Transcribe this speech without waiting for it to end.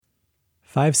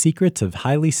5 Secrets of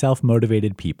Highly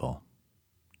Self-Motivated People.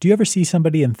 Do you ever see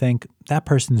somebody and think, that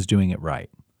person's doing it right?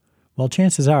 Well,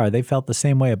 chances are they felt the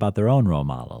same way about their own role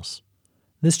models.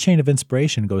 This chain of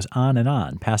inspiration goes on and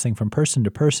on, passing from person to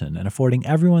person and affording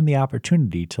everyone the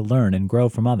opportunity to learn and grow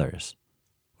from others.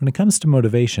 When it comes to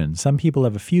motivation, some people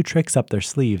have a few tricks up their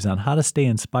sleeves on how to stay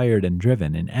inspired and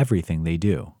driven in everything they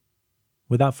do.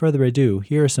 Without further ado,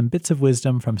 here are some bits of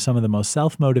wisdom from some of the most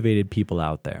self-motivated people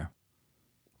out there.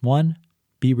 1.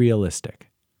 Be realistic.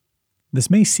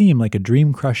 This may seem like a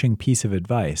dream-crushing piece of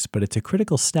advice, but it's a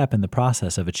critical step in the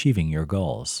process of achieving your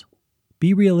goals.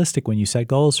 Be realistic when you set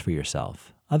goals for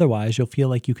yourself. Otherwise, you'll feel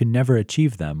like you can never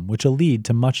achieve them, which will lead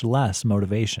to much less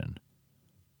motivation.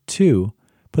 2.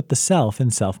 Put the self in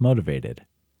self-motivated.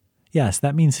 Yes,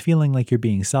 that means feeling like you're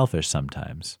being selfish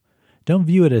sometimes. Don't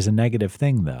view it as a negative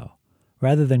thing, though.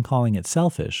 Rather than calling it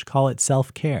selfish, call it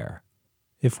self-care.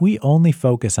 If we only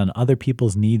focus on other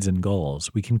people's needs and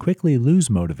goals, we can quickly lose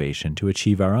motivation to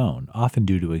achieve our own, often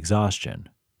due to exhaustion.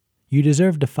 You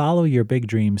deserve to follow your big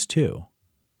dreams too.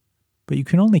 But you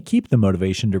can only keep the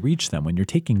motivation to reach them when you're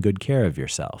taking good care of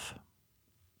yourself.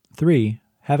 3.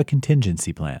 Have a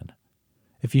contingency plan.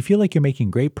 If you feel like you're making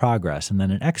great progress and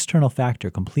then an external factor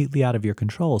completely out of your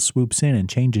control swoops in and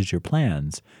changes your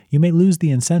plans, you may lose the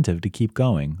incentive to keep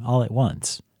going all at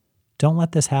once. Don't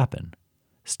let this happen.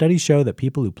 Studies show that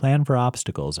people who plan for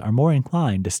obstacles are more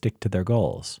inclined to stick to their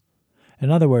goals. In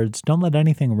other words, don't let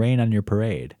anything rain on your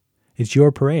parade. It's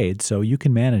your parade, so you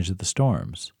can manage the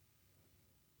storms.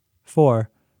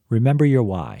 4. Remember your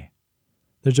why.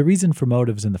 There's a reason for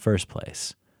motives in the first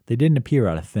place. They didn't appear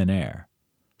out of thin air.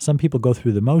 Some people go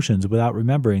through the motions without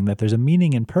remembering that there's a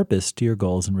meaning and purpose to your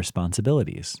goals and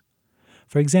responsibilities.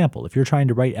 For example, if you're trying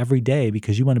to write every day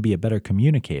because you want to be a better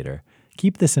communicator,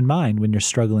 keep this in mind when you're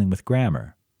struggling with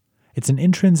grammar. It's an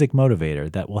intrinsic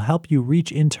motivator that will help you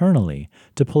reach internally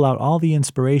to pull out all the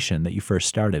inspiration that you first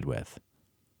started with.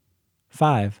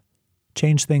 5.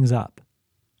 Change things up.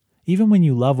 Even when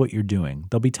you love what you're doing,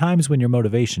 there'll be times when your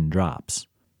motivation drops.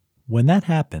 When that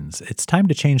happens, it's time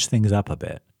to change things up a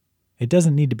bit. It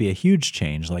doesn't need to be a huge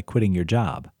change like quitting your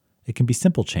job. It can be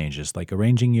simple changes like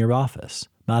arranging your office,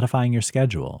 modifying your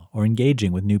schedule, or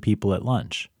engaging with new people at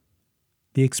lunch.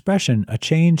 The expression, "a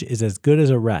change is as good as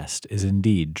a rest," is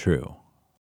indeed true.